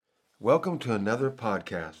Welcome to another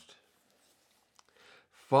podcast.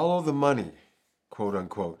 Follow the money, quote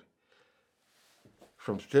unquote.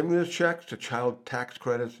 From stimulus checks to child tax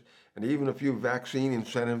credits and even a few vaccine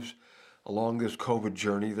incentives along this COVID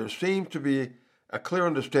journey, there seems to be a clear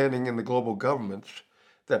understanding in the global governments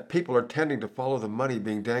that people are tending to follow the money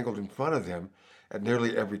being dangled in front of them at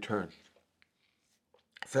nearly every turn.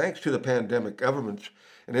 Thanks to the pandemic, governments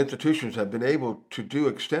and institutions have been able to do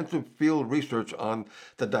extensive field research on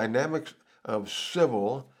the dynamics of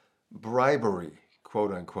civil bribery,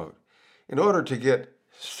 quote unquote, in order to get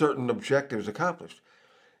certain objectives accomplished.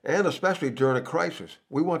 And especially during a crisis,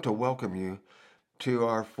 we want to welcome you to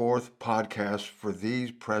our fourth podcast for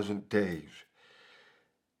these present days.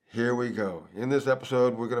 Here we go. In this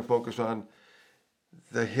episode, we're going to focus on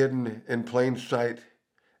the hidden in plain sight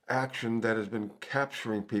action that has been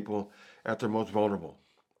capturing people at their most vulnerable.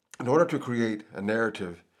 In order to create a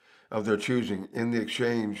narrative of their choosing in the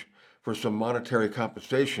exchange for some monetary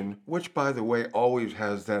compensation, which, by the way, always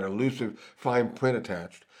has that elusive fine print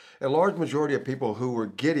attached, a large majority of people who were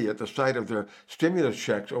giddy at the sight of their stimulus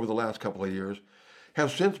checks over the last couple of years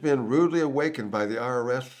have since been rudely awakened by the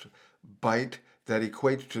IRS bite that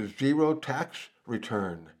equates to zero tax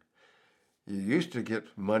return. You used to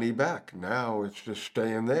get money back. Now it's just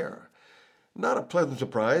staying there. Not a pleasant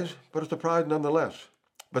surprise, but a surprise nonetheless.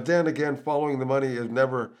 But then again, following the money is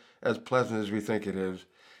never as pleasant as we think it is.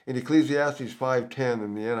 In Ecclesiastes 5:10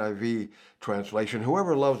 in the NIV translation,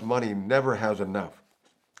 whoever loves money never has enough.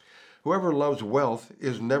 Whoever loves wealth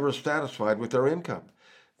is never satisfied with their income.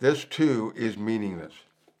 This too is meaningless.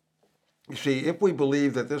 You see, if we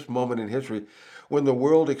believe that this moment in history, when the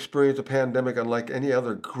world experienced a pandemic unlike any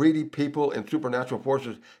other, greedy people and supernatural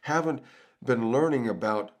forces haven't been learning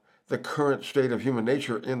about the current state of human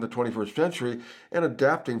nature in the 21st century and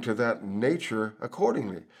adapting to that nature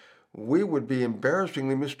accordingly, we would be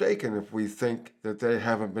embarrassingly mistaken if we think that they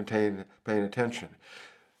haven't been paying attention.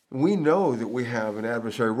 We know that we have an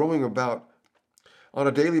adversary roaming about on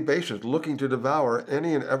a daily basis looking to devour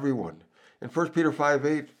any and everyone. In 1 Peter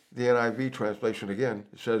 5:8, the NIV translation again,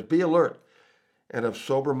 it says, "Be alert and of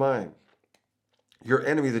sober mind. Your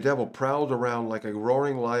enemy, the devil, prowls around like a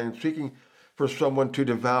roaring lion seeking for someone to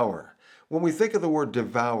devour." When we think of the word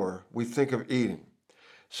devour, we think of eating.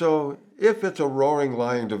 So if it's a roaring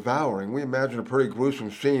lion devouring, we imagine a pretty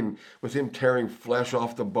gruesome scene with him tearing flesh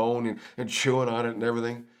off the bone and chewing on it and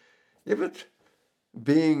everything. If it's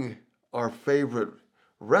being our favorite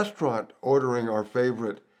restaurant, ordering our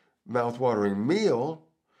favorite mouth-watering meal,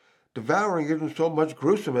 devouring isn't so much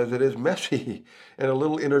gruesome as it is messy and a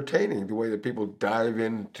little entertaining, the way that people dive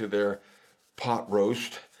into their pot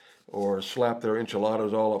roast or slap their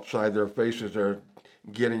enchiladas all upside their faces. They're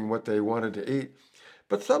getting what they wanted to eat.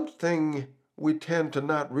 But something we tend to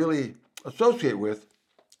not really associate with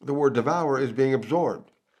the word devour is being absorbed.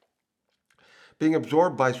 Being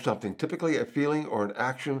absorbed by something, typically a feeling or an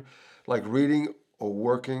action like reading or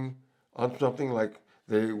working on something like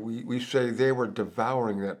we say they were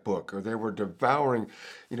devouring that book or they were devouring,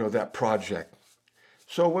 that project.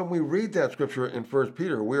 So when we read that scripture in 1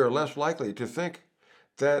 Peter, we are less likely to think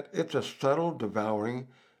that it's a subtle devouring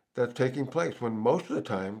that's taking place, when most of the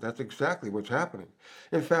time that's exactly what's happening.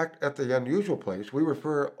 In fact, at the unusual place, we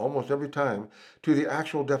refer almost every time to the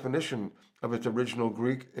actual definition of its original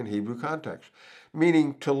Greek and Hebrew context,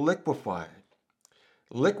 meaning to liquefy.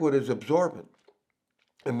 Liquid is absorbent.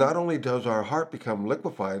 And not only does our heart become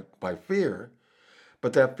liquefied by fear,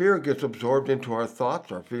 but that fear gets absorbed into our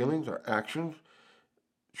thoughts, our feelings, our actions,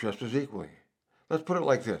 just as equally. Let's put it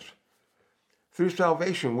like this. Through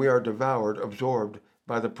salvation, we are devoured, absorbed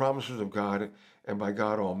by the promises of God and by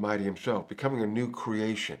God Almighty Himself, becoming a new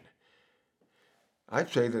creation. I'd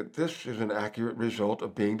say that this is an accurate result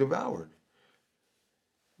of being devoured.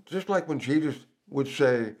 Just like when Jesus would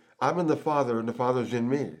say, "I'm in the Father and the Father's in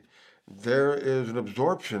me," there is an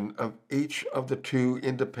absorption of each of the two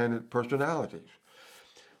independent personalities.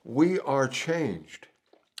 We are changed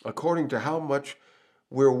according to how much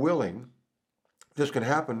we're willing. This can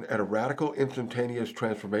happen at a radical, instantaneous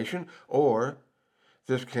transformation, or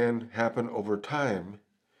this can happen over time,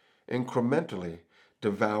 incrementally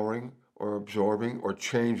devouring or absorbing or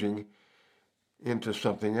changing into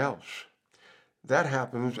something else. That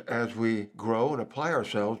happens as we grow and apply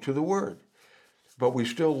ourselves to the Word. But we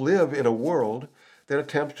still live in a world that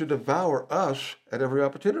attempts to devour us at every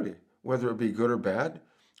opportunity, whether it be good or bad.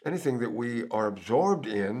 Anything that we are absorbed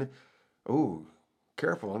in,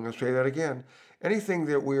 careful, I'm going to say that again. Anything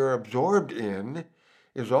that we are absorbed in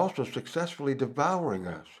is also successfully devouring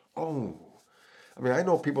us. I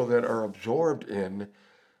know people that are absorbed in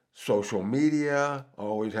social media,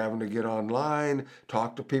 always having to get online,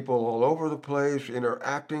 talk to people all over the place,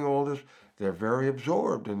 interacting, all this. They're very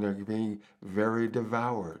absorbed and they're being very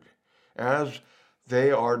devoured as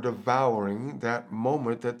they are devouring that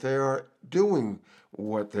moment that they are doing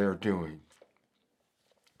what they're doing.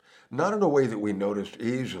 Not in a way that we noticed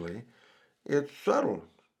easily. It's subtle.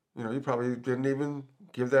 You probably didn't even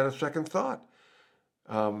give that a second thought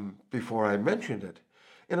before I mentioned it.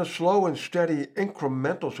 In a slow and steady,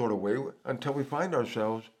 incremental sort of way until we find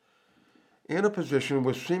ourselves in a position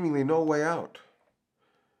with seemingly no way out.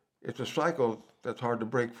 It's a cycle that's hard to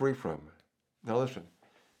break free from. Now, listen,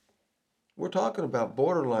 we're talking about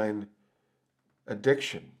borderline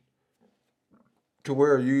addiction to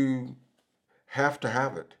where you have to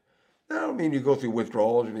have it. I don't mean you go through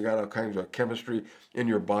withdrawals and you got all kinds of chemistry in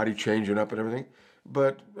your body changing up and everything,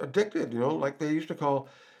 but addicted, like they used to call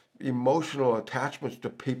emotional attachments to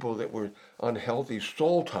people that were unhealthy,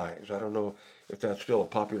 soul ties. I don't know if that's still a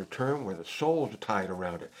popular term, where the soul's tied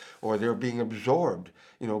around it, or they're being absorbed,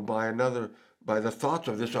 by the thoughts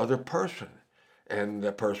of this other person, and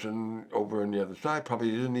the person over on the other side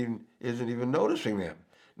probably isn't even noticing them,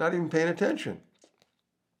 not even paying attention.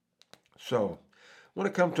 So, when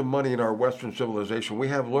it comes to money in our Western civilization, we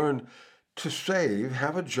have learned to save,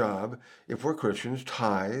 have a job, if we're Christians,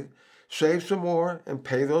 tithe, save some more, and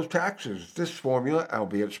pay those taxes. This formula,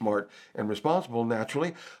 albeit smart and responsible,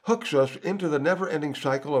 naturally, hooks us into the never-ending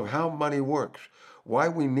cycle of how money works, why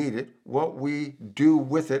we need it, what we do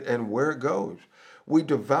with it, and where it goes. We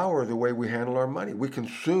devour the way we handle our money. We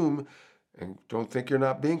consume, and don't think you're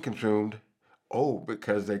not being consumed. Oh,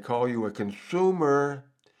 because they call you a consumer.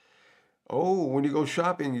 Oh, when you go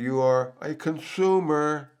shopping, you are a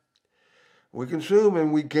consumer. We consume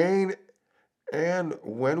and we gain, and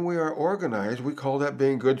when we are organized, we call that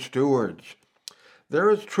being good stewards. There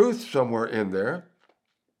is truth somewhere in there.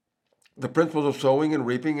 The principles of sowing and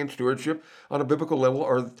reaping and stewardship on a biblical level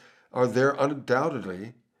are there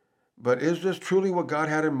undoubtedly. But is this truly what God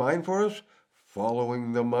had in mind for us?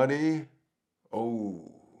 Following the money? Oh.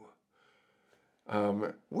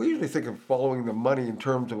 We usually think of following the money in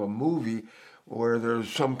terms of a movie where there's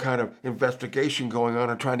some kind of investigation going on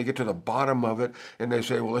and trying to get to the bottom of it, and they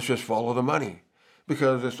say, well, let's just follow the money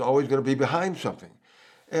because it's always going to be behind something.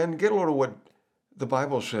 And get a load of what the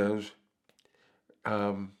Bible says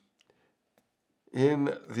in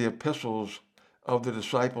the epistles of the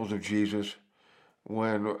disciples of Jesus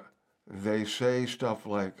when they say stuff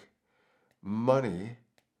like, money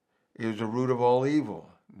is the root of all evil.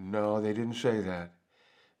 No, they didn't say that.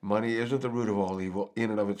 Money isn't the root of all evil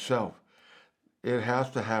in and of itself. It has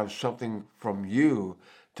to have something from you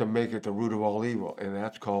to make it the root of all evil, and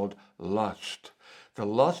that's called lust. The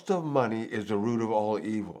lust of money is the root of all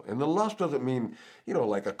evil. And the lust doesn't mean,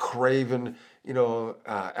 like a craven,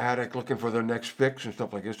 addict looking for their next fix and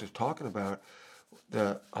stuff like this. It's talking about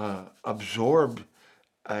the absorbed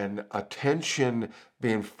and attention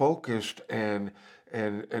being focused and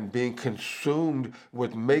being consumed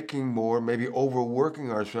with making more, maybe overworking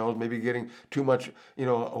ourselves, maybe getting too much,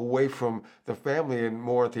 away from the family and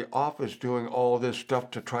more at the office doing all this stuff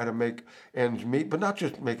to try to make ends meet, but not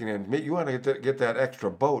just making ends meet. You want to get that extra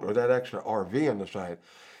boat or that extra RV on the side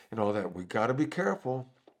and all that. We got to be careful.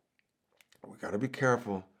 We got to be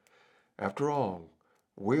careful. After all,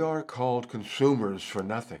 we aren't called consumers for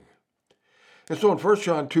nothing. And so in 1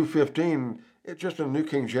 John 2:15, it's just in the New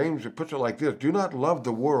King James, it puts it like this: do not love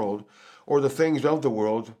the world or the things of the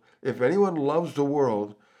world. If anyone loves the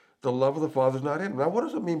world, the love of the Father is not in him. Now, what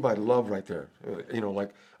does it mean by love right there?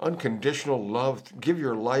 Like unconditional love, give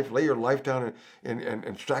your life, lay your life down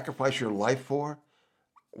and sacrifice your life for?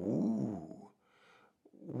 Ooh.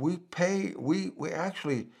 We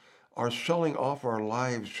actually are selling off our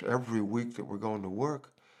lives every week that we're going to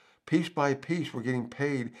work. Piece by piece, we're getting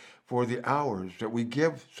paid for the hours that we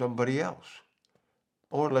give somebody else.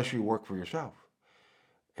 Or unless you work for yourself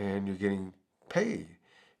and you're getting paid,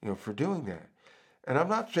 for doing that. And I'm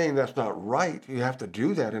not saying that's not right. You have to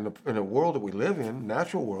do that in a world that we live in,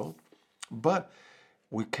 natural world. But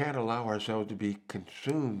we can't allow ourselves to be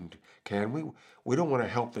consumed, can we? We don't want to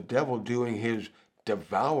help the devil doing his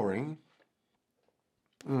devouring.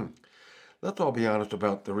 Let's all be honest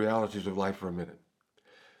about the realities of life for a minute.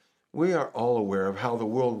 We are all aware of how the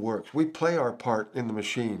world works. We play our part in the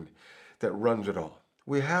machine that runs it all.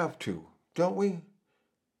 We have to, don't we?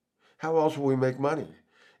 How else will we make money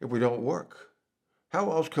if we don't work? How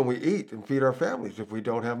else can we eat and feed our families if we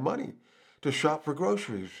don't have money to shop for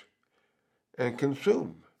groceries and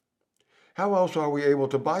consume? How else are we able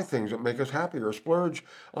to buy things that make us happy or splurge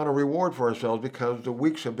on a reward for ourselves because the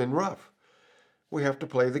weeks have been rough? We have to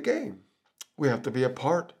play the game. We have to be a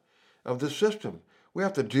part of the system. We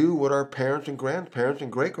have to do what our parents and grandparents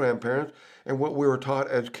and great-grandparents and what we were taught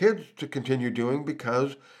as kids to continue doing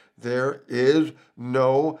because there is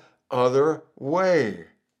no other way,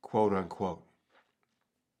 quote unquote.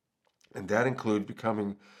 And that includes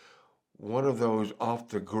becoming one of those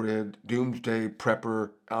off-the-grid, doomsday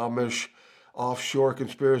prepper, Amish, offshore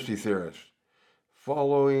conspiracy theorists.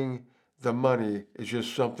 Following the money is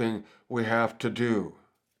just something we have to do.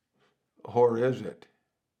 Or is it?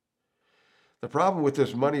 The problem with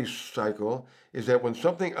this money cycle is that when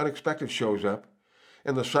something unexpected shows up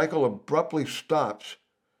and the cycle abruptly stops,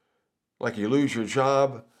 like you lose your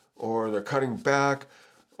job, or they're cutting back,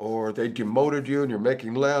 or they demoted you and you're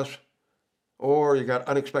making less, or you got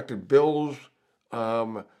unexpected bills,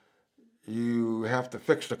 you have to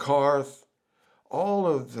fix the car, all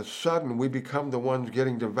of the sudden we become the ones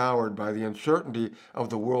getting devoured by the uncertainty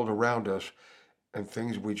of the world around us and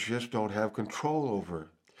things we just don't have control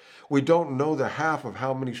over. We don't know the half of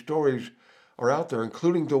how many stories are out there,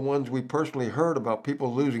 including the ones we personally heard about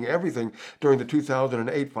people losing everything during the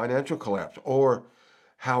 2008 financial collapse. Or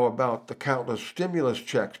how about the countless stimulus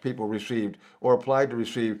checks people received or applied to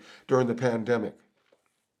receive during the pandemic?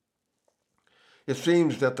 It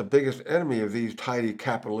seems that the biggest enemy of these tidy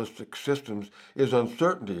capitalistic systems is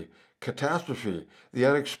uncertainty, catastrophe, the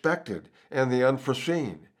unexpected, and the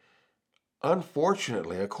unforeseen.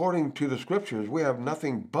 Unfortunately, according to the scriptures, we have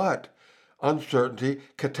nothing but uncertainty,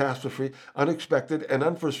 catastrophe, unexpected, and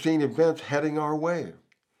unforeseen events heading our way.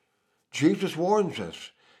 Jesus warns us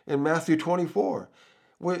in Matthew 24.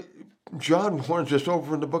 John warns us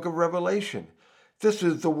over in the book of Revelation. This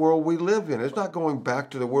is the world we live in. It's not going back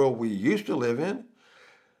to the world we used to live in.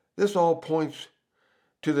 This all points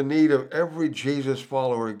to the need of every Jesus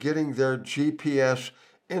follower getting their GPS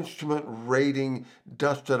instrument rating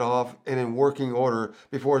dusted off and in working order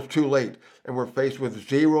before it's too late and we're faced with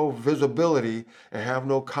zero visibility and have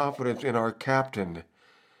no confidence in our captain.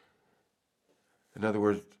 In other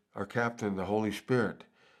words, our captain, the Holy Spirit,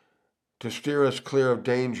 to steer us clear of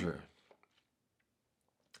danger.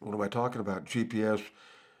 What am I talking about? GPS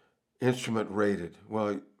instrument rated.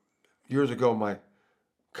 Well, years ago, my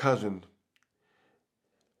cousin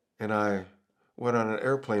and I went on an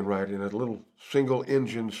airplane ride in a little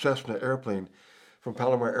single-engine Cessna airplane from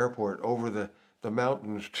Palomar Airport over the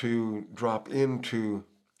mountains to drop into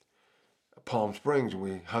Palm Springs. And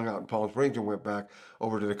we hung out in Palm Springs and went back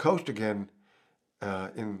over to the coast again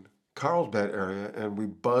in Carlsbad area, and we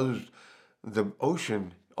buzzed the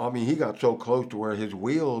ocean. I mean, he got so close to where his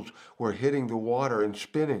wheels were hitting the water and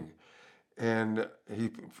spinning. And he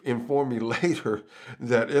informed me later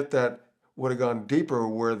that if that would have gone deeper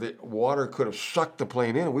where the water could have sucked the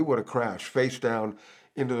plane in, we would have crashed face down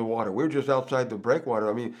into the water. We were just outside the breakwater.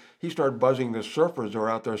 I mean, he started buzzing the surfers that were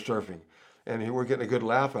out there surfing. And we were getting a good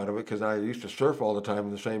laugh out of it because I used to surf all the time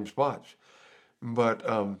in the same spots. But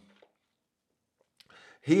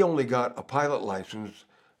he only got a pilot license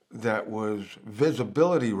that was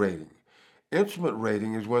visibility rating. Instrument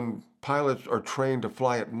rating is when pilots are trained to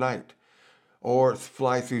fly at night or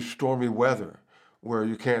fly through stormy weather where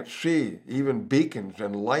you can't see, even beacons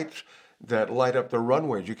and lights that light up the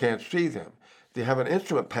runways, you can't see them. They have an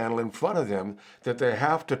instrument panel in front of them that they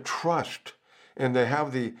have to trust, and they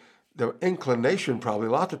have the inclination probably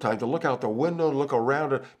lots of times to look out the window and look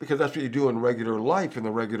around it, because that's what you do in regular life, in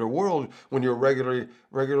the regular world, when you're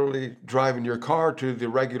regularly driving your car to the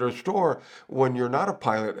regular store. When you're not a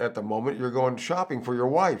pilot at the moment, you're going shopping for your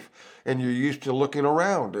wife, and you're used to looking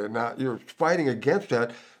around, and now you're fighting against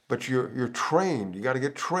that, but you're trained. You got to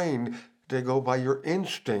get trained to go by your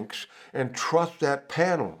instincts and trust that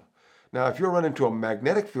panel. Now, if you're running into a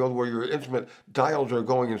magnetic field where your instrument dials are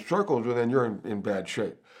going in circles, well, then you're in bad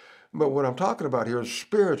shape. But what I'm talking about here is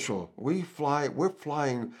spiritual. We're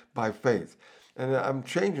flying by faith. And I'm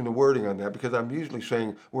changing the wording on that because I'm usually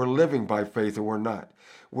saying we're living by faith and we're not.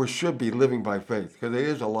 We should be living by faith because it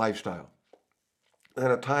is a lifestyle. And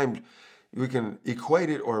at times we can equate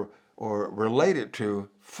it or relate it to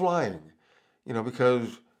flying,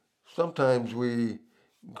 because sometimes we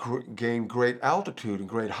gain great altitude and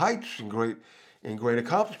great heights and great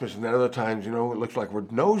accomplishments, and then other times, it looks like we're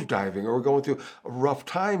nosediving or we're going through rough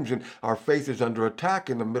times and our faith is under attack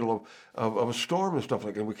in the middle of a storm and stuff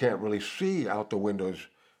like that, and we can't really see out the windows.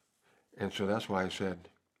 And so that's why I said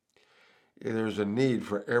there's a need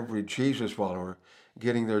for every Jesus follower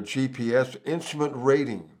getting their GPS instrument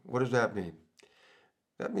rating. What does that mean?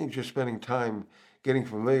 That means just spending time getting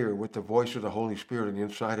familiar with the voice of the Holy Spirit on the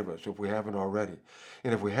inside of us, if we haven't already.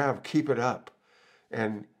 And if we have, keep it up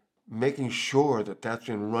and making sure that that's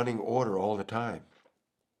in running order all the time.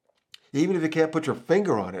 Even if you can't put your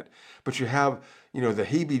finger on it, but you have, the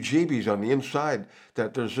heebie-jeebies on the inside,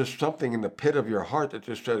 that there's just something in the pit of your heart that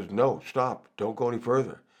just says, no, stop, don't go any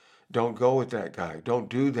further. Don't go with that guy. Don't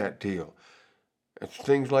do that deal. It's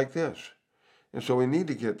things like this. And so we need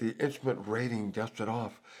to get the instrument rating dusted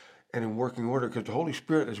off and in working order, because the Holy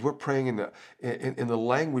Spirit, as we're praying in the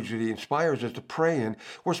language that He inspires us to pray in,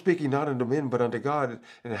 we're speaking not unto men but unto God.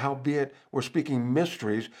 And howbeit we're speaking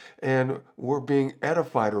mysteries, and we're being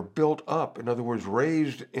edified or built up. In other words,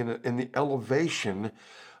 raised in the elevation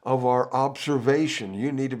of our observation.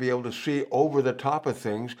 You need to be able to see over the top of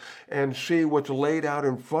things and see what's laid out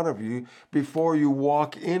in front of you before you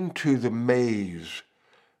walk into the maze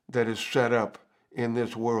that is set up in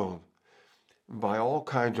this world by all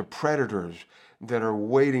kinds of predators that are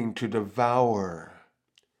waiting to devour.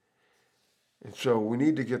 And so we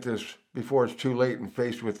need to get this before it's too late and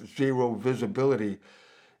faced with zero visibility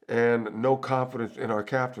and no confidence in our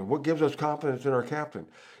captain. What gives us confidence in our captain?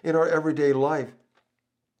 In our everyday life,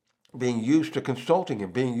 being used to consulting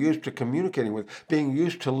him, being used to communicating with, being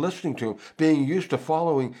used to listening to him, being used to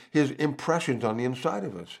following his impressions on the inside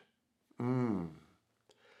of us.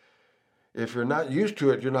 If you're not used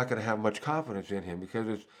to it, you're not going to have much confidence in him,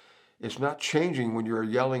 because it's not changing when you're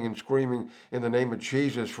yelling and screaming in the name of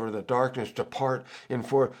Jesus for the darkness to part and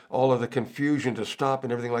for all of the confusion to stop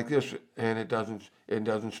and everything like this. And it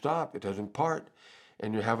doesn't stop. It doesn't part.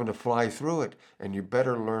 And you're having to fly through it. And you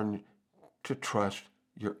better learn to trust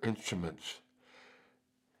your instruments.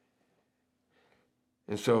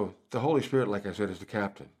 And so the Holy Spirit, like I said, is the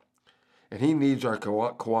captain. And He needs our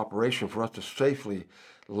cooperation for us to safely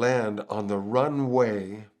land on the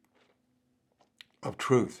runway of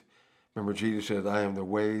truth. Remember, Jesus said, I am the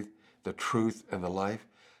way, the truth, and the life.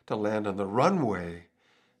 To land on the runway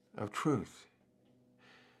of truth.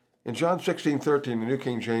 In John 16:13, the New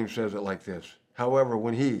King James says it like this. However,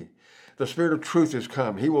 when He, the Spirit of truth, is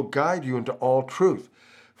come, He will guide you into all truth.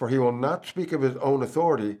 For He will not speak of His own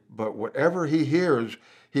authority, but whatever He hears,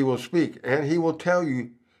 He will speak. And He will tell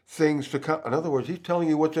you things to come. In other words, He's telling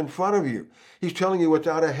you what's in front of you. He's telling you what's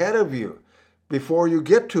out ahead of you before you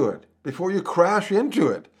get to it, before you crash into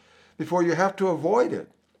it, before you have to avoid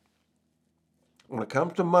it. When it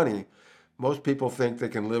comes to money, most people think they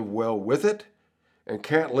can live well with it and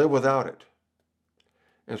can't live without it.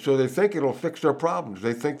 And so they think it'll fix their problems.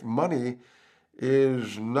 They think money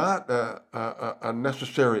is not a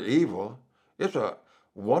necessary evil. It's a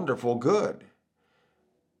wonderful good.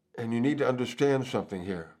 And you need to understand something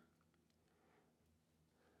here.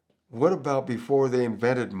 What about before they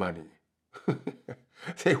invented money?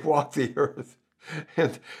 They walked the earth,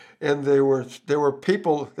 and there were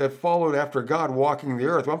people that followed after God walking the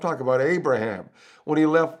earth. I'm talking about Abraham. When he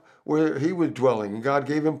left where he was dwelling, and God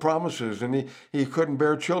gave him promises, and he couldn't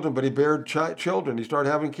bear children, but he bare children. He started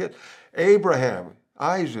having kids. Abraham,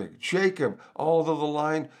 Isaac, Jacob, all of the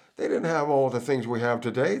line, they didn't have all the things we have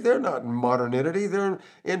today. They're not in modernity. They're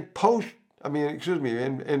in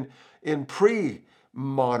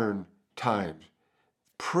pre-modern times,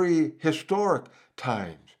 prehistoric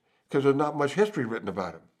times, because there's not much history written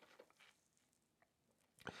about them.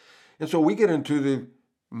 And so we get into the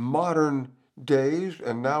modern days,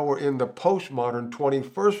 and now we're in the postmodern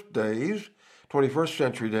 21st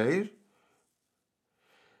century days.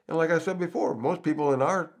 And like I said before, most people in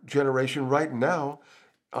our generation right now,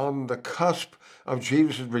 on the cusp of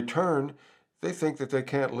Jesus' return, they think that they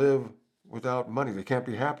can't live without money. They can't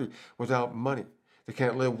be happy without money. They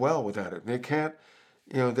can't live well without it. They can't,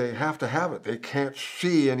 they have to have it. They can't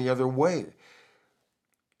see any other way.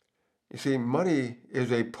 You see, money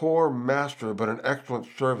is a poor master, but an excellent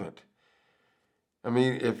servant. I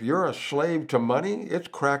mean, if you're a slave to money, it's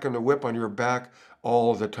cracking the whip on your back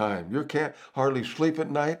all the time. You can't hardly sleep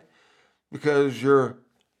at night because you're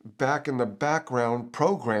back in the background.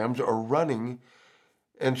 Programs are running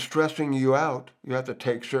and stressing you out. You have to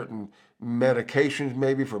take certain medications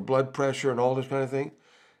maybe for blood pressure and all this kind of thing.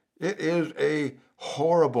 It is a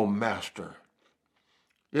horrible master.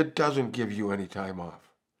 It doesn't give you any time off.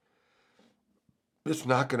 It's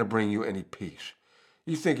not going to bring you any peace.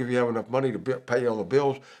 You think if you have enough money to pay all the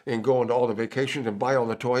bills and go into all the vacations and buy all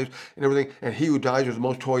the toys and everything, and he who dies with the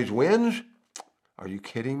most toys wins? Are you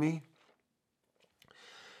kidding me?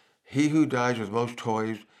 He who dies with most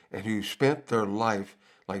toys and who spent their life,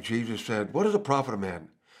 like Jesus said, what does it profit a man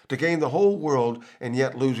to gain the whole world and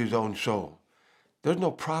yet lose his own soul? There's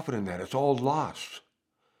no profit in that. It's all loss.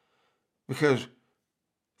 Because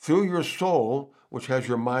through your soul, which has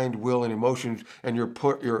your mind, will, and emotions, and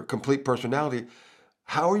your complete personality,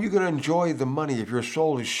 how are you going to enjoy the money if your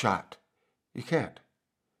soul is shot? You can't.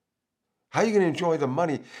 How are you going to enjoy the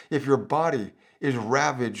money if your body is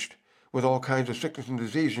ravaged with all kinds of sickness and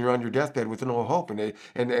disease, and you're on your deathbed with no hope, and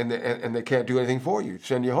they can't do anything for you,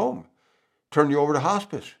 send you home, turn you over to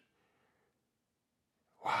hospice.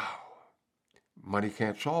 Wow. Money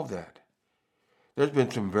can't solve that. There's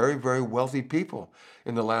been some very, very wealthy people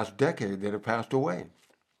in the last decade that have passed away.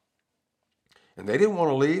 And they didn't want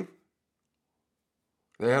to leave.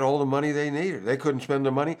 They had all the money they needed. They couldn't spend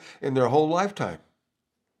the money in their whole lifetime.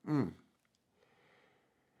 You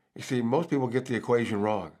see, most people get the equation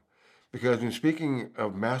wrong. Because in speaking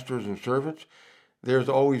of masters and servants, there's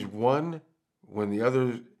always one when the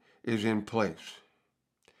other is in place.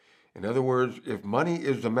 In other words, if money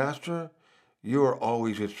is the master, you are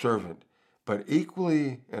always its servant. But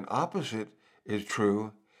equally and opposite is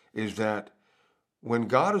true, is that when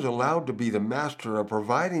God is allowed to be the master of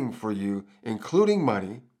providing for you, including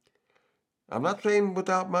money, I'm not saying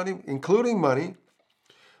without money, including money,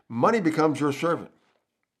 money becomes your servant.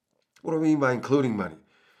 What do I mean by including money?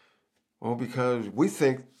 Well, because we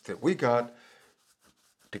think that we got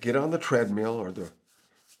to get on the treadmill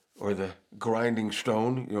or the grinding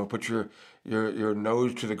stone, put your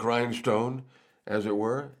nose to the grindstone, as it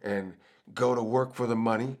were, and go to work for the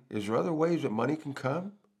money. Is there other ways that money can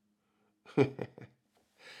come? There's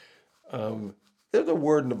a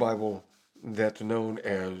word in the Bible that's known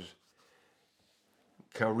as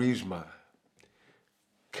charisma,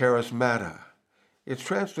 charismata. It's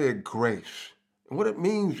translated grace. And what it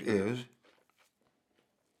means is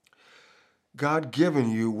God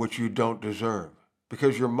giving you what you don't deserve.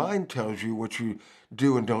 Because your mind tells you what you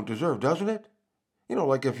do and don't deserve, doesn't it?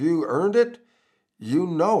 Like if you earned it, you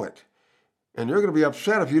know it. And you're going to be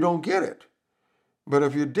upset if you don't get it. But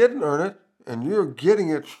if you didn't earn it and you're getting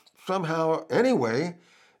it somehow anyway,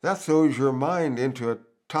 that throws your mind into a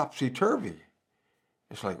topsy-turvy.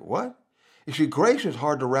 It's like, what? You see, grace is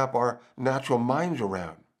hard to wrap our natural minds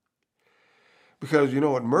around. Because you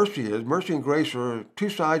know what mercy is? Mercy and grace are two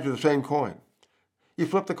sides of the same coin. You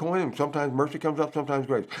flip the coin and sometimes mercy comes up, sometimes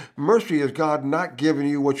grace. Mercy is God not giving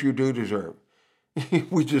you what you do deserve.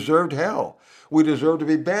 We deserved hell. We deserve to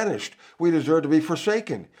be banished. We deserve to be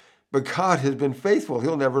forsaken. But God has been faithful.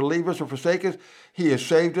 He'll never leave us or forsake us. He has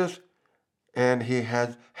saved us, and He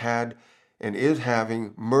has had and is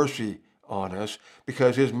having mercy on us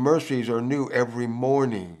because His mercies are new every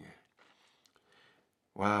morning.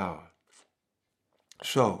 Wow.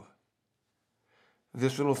 So,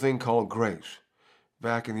 this little thing called grace.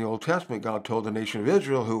 Back in the Old Testament, God told the nation of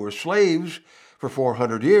Israel, who were slaves for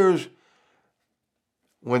 400 years,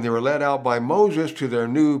 when they were led out by Moses to their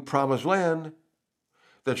new promised land,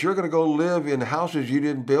 that you're going to go live in houses you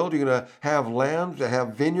didn't build. You're going to have lands that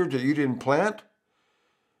have vineyards that you didn't plant.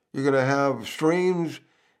 You're going to have streams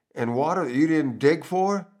and water that you didn't dig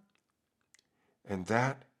for. And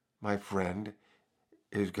that, my friend,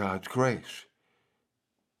 is God's grace.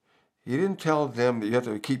 He didn't tell them that you have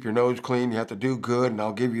to keep your nose clean, you have to do good, and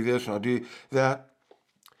I'll give you this and I'll do that.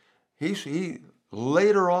 He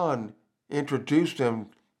later on introduced them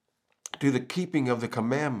to the keeping of the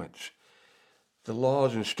commandments, the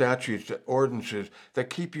laws and statutes, the ordinances that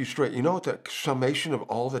keep you straight. You know what the summation of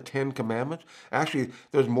all the 10 commandments? Actually,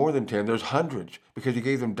 there's more than 10. There's hundreds because He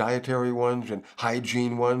gave them dietary ones and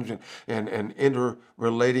hygiene ones and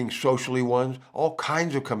interrelating socially ones, all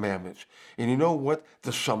kinds of commandments. And you know what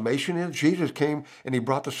the summation is? Jesus came and He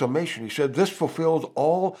brought the summation. He said, this fulfills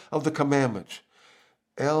all of the commandments.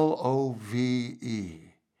 Love.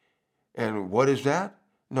 And what is that?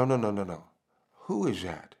 No. Who is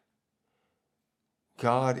that?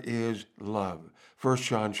 God is love. 1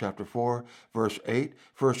 John chapter 4, verse 8,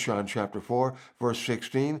 1 John chapter 4, verse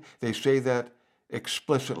 16, they say that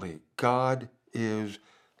explicitly. God is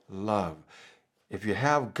love. If you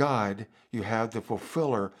have God, you have the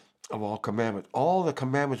fulfiller of all commandments. All the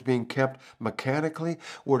commandments being kept mechanically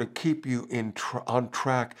were to keep you on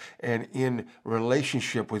track and in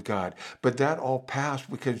relationship with God. But that all passed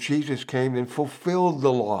because Jesus came and fulfilled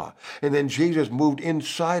the law. And then Jesus moved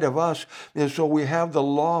inside of us. And so we have the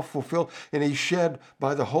law fulfilled. And He shed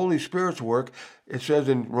by the Holy Spirit's work. It says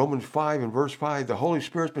in Romans 5 and verse 5, the Holy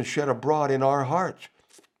Spirit's been shed abroad in our hearts.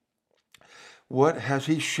 What has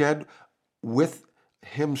He shed with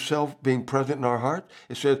Himself being present in our hearts?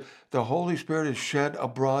 It says the Holy Spirit has shed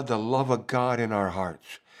abroad the love of God in our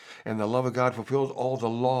hearts. And the love of God fulfills all the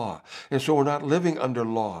law. And so we're not living under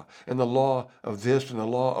law and the law of this and the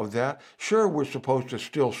law of that. Sure, we're supposed to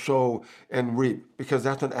still sow and reap because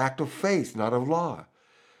that's an act of faith, not of law.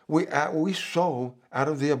 We sow out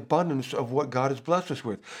of the abundance of what God has blessed us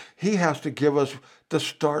with. He has to give us to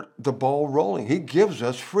start the ball rolling. He gives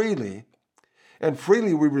us freely. And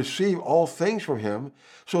freely we receive all things from him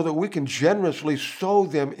so that we can generously sow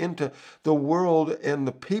them into the world and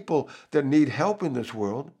the people that need help in this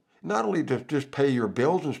world. Not only to just pay your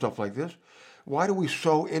bills and stuff like this. Why do we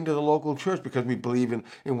sow into the local church? Because we believe in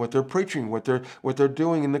what they're preaching, what they're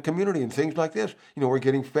doing in the community and things like this. We're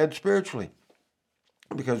getting fed spiritually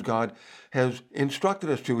because God has instructed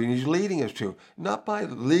us to, and he's leading us to, not by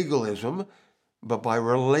legalism, but by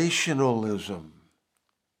relationalism.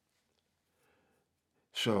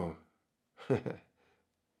 So,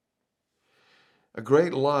 a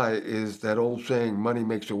great lie is that old saying, money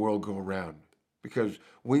makes the world go round, because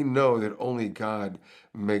we know that only God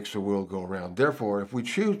makes the world go round. Therefore, if we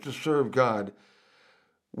choose to serve God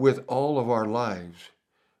with all of our lives,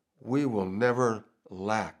 we will never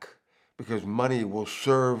lack, because money will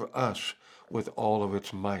serve us with all of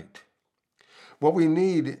its might. What we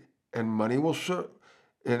need, and money will serve,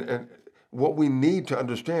 and what we need to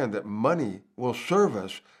understand that money will serve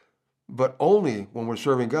us, but only when we're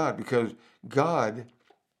serving God, because God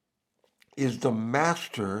is the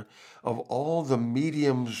master of all the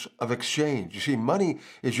mediums of exchange. You see, money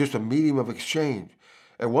is just a medium of exchange.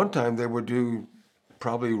 At one time, they would do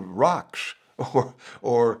probably rocks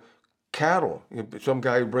or cattle. Some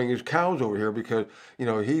guy would bring his cows over here because, he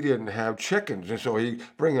didn't have chickens. And so he'd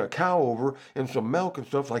bring a cow over and some milk and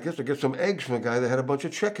stuff like this to get some eggs from the guy that had a bunch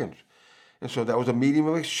of chickens. And so that was a medium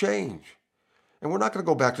of exchange. And we're not going to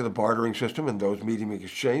go back to the bartering system and those medium of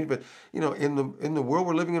exchange, but in the world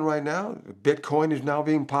we're living in right now, Bitcoin is now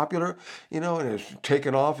being popular, and it's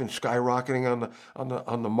taken off and skyrocketing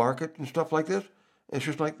on the market and stuff like this.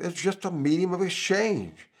 It's just a medium of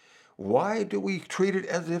exchange. Why do we treat it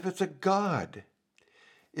as if it's a god?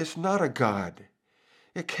 It's not a god.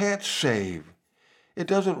 It can't save. It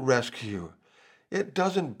doesn't rescue. It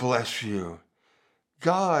doesn't bless you.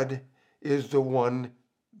 God is the one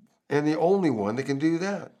and the only one that can do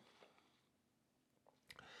that.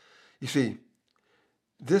 You see,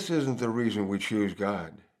 this isn't the reason we choose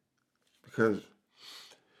God, because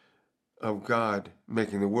of God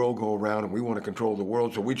making the world go around and we want to control the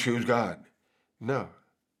world, so we choose God. No.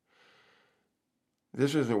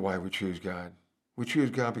 This isn't why we choose God. We choose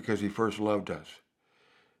God because he first loved us.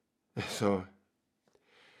 So,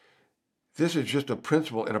 this is just a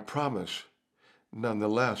principle and a promise,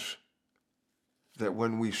 nonetheless, that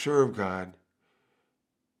when we serve God,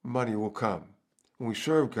 money will come. When we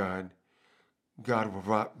serve God, God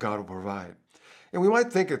will provide. And we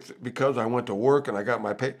might think it's because I went to work and I got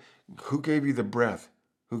my pay. Who gave you the breath?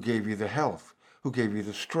 Who gave you the health? Who gave you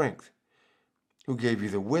the strength? Who gave you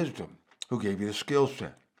the wisdom? Who gave you the skill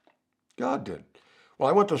set? God did. Well,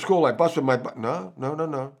 I went to school, I busted my butt. No.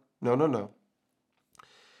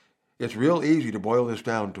 It's real easy to boil this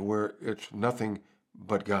down to where it's nothing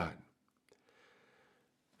but God.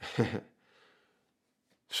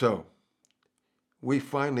 So, we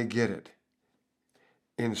finally get it.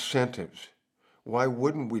 Incentives. Why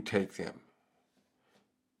wouldn't we take them?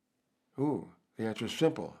 The answer is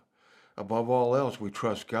simple. Above all else, we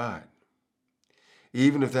trust God.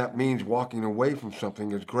 Even if that means walking away from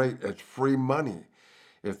something as great as free money,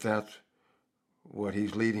 if that's what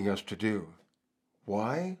he's leading us to do.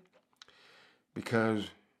 Why? Because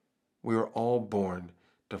we are all born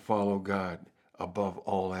to follow God above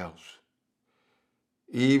all else.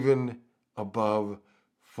 Even above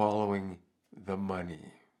following the money.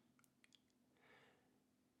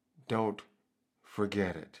 Don't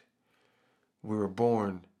forget it. We were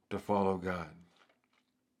born to follow God.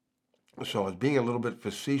 So I was being a little bit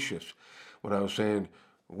facetious when I was saying,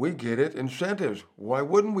 we get it, incentives. Why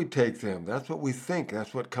wouldn't we take them? That's what we think.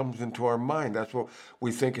 That's what comes into our mind. That's what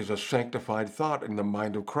we think is a sanctified thought in the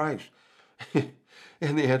mind of Christ.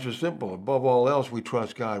 And the answer is simple. Above all else, we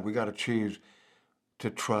trust God. We got to choose to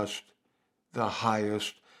trust the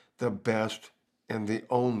highest, the best, and the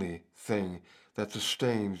only thing that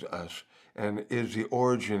sustains us and is the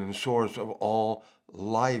origin and source of all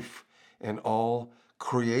life and all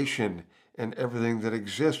creation, and everything that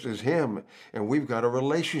exists is him. And we've got a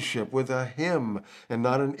relationship with a him and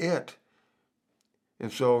not an it.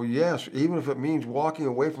 And so, yes, even if it means walking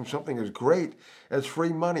away from something as great as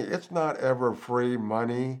free money, it's not ever free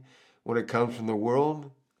money when it comes from the world.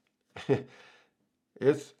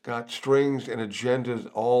 It's got strings and agendas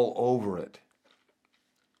all over it.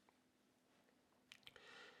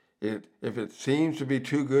 If it seems to be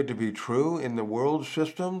too good to be true in the world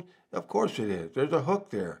system, of course it is. There's a hook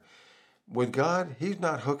there. With God, he's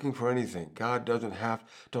not hooking for anything. God doesn't have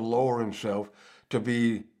to lower himself to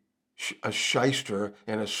be a shyster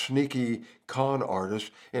and a sneaky con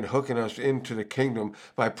artist and hooking us into the kingdom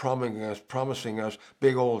by promising us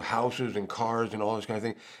big old houses and cars and all this kind of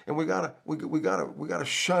thing. And we gotta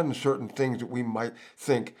shun certain things that we might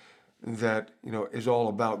think that is all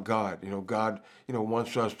about God. God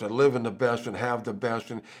wants us to live in the best and have the best,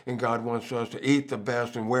 and God wants us to eat the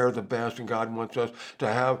best and wear the best, and God wants us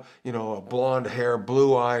to have a blonde hair,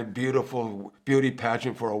 blue-eyed, beautiful beauty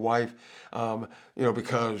pageant for a wife,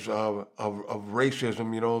 because of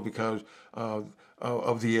racism, because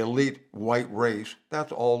of the elite white race.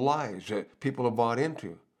 That's all lies that people have bought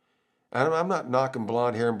into. And I'm not knocking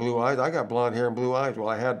blonde hair and blue eyes. I got blonde hair and blue eyes. Well,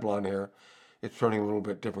 I had blonde hair. It's turning a little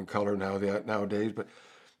bit different color nowadays, but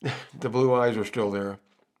the blue eyes are still there.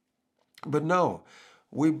 But no,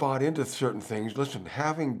 we bought into certain things. Listen,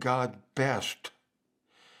 having God best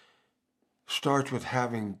starts with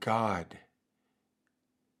having God,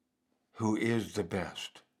 who is the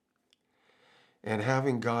best. And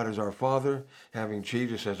having God as our Father, having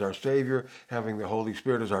Jesus as our Savior, having the Holy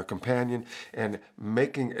Spirit as our companion, and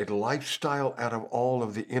making a lifestyle out of all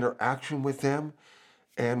of the interaction with them.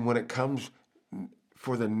 And when it comes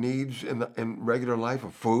for the needs in regular life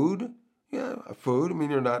of food, yeah, food. I mean,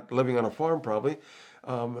 you're not living on a farm probably.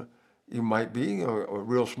 You might be a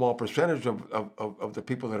real small percentage of the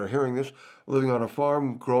people that are hearing this living on a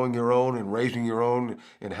farm, growing your own and raising your own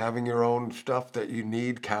and having your own stuff that you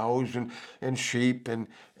need, cows and sheep and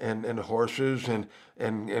horses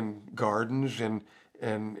and gardens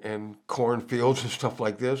and cornfields and stuff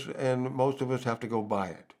like this. And most of us have to go buy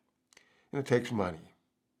it. And it takes money.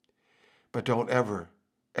 But don't ever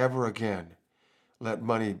again let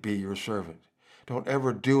money be your servant. Don't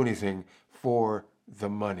ever do anything for the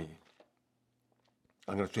money.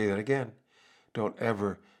 I'm going to say that again. Don't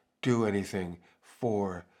ever do anything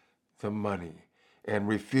for the money, and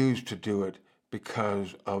refuse to do it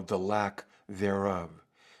because of the lack thereof.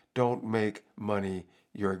 Don't make money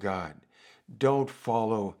your God. Don't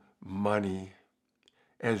follow money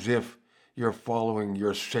as if you're following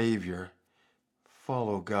your Savior.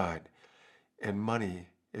 Follow God, and money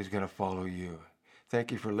is going to follow you.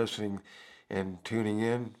 Thank you for listening and tuning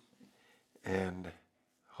in, and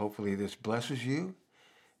hopefully this blesses you,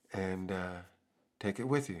 and take it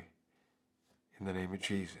with you in the name of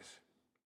Jesus.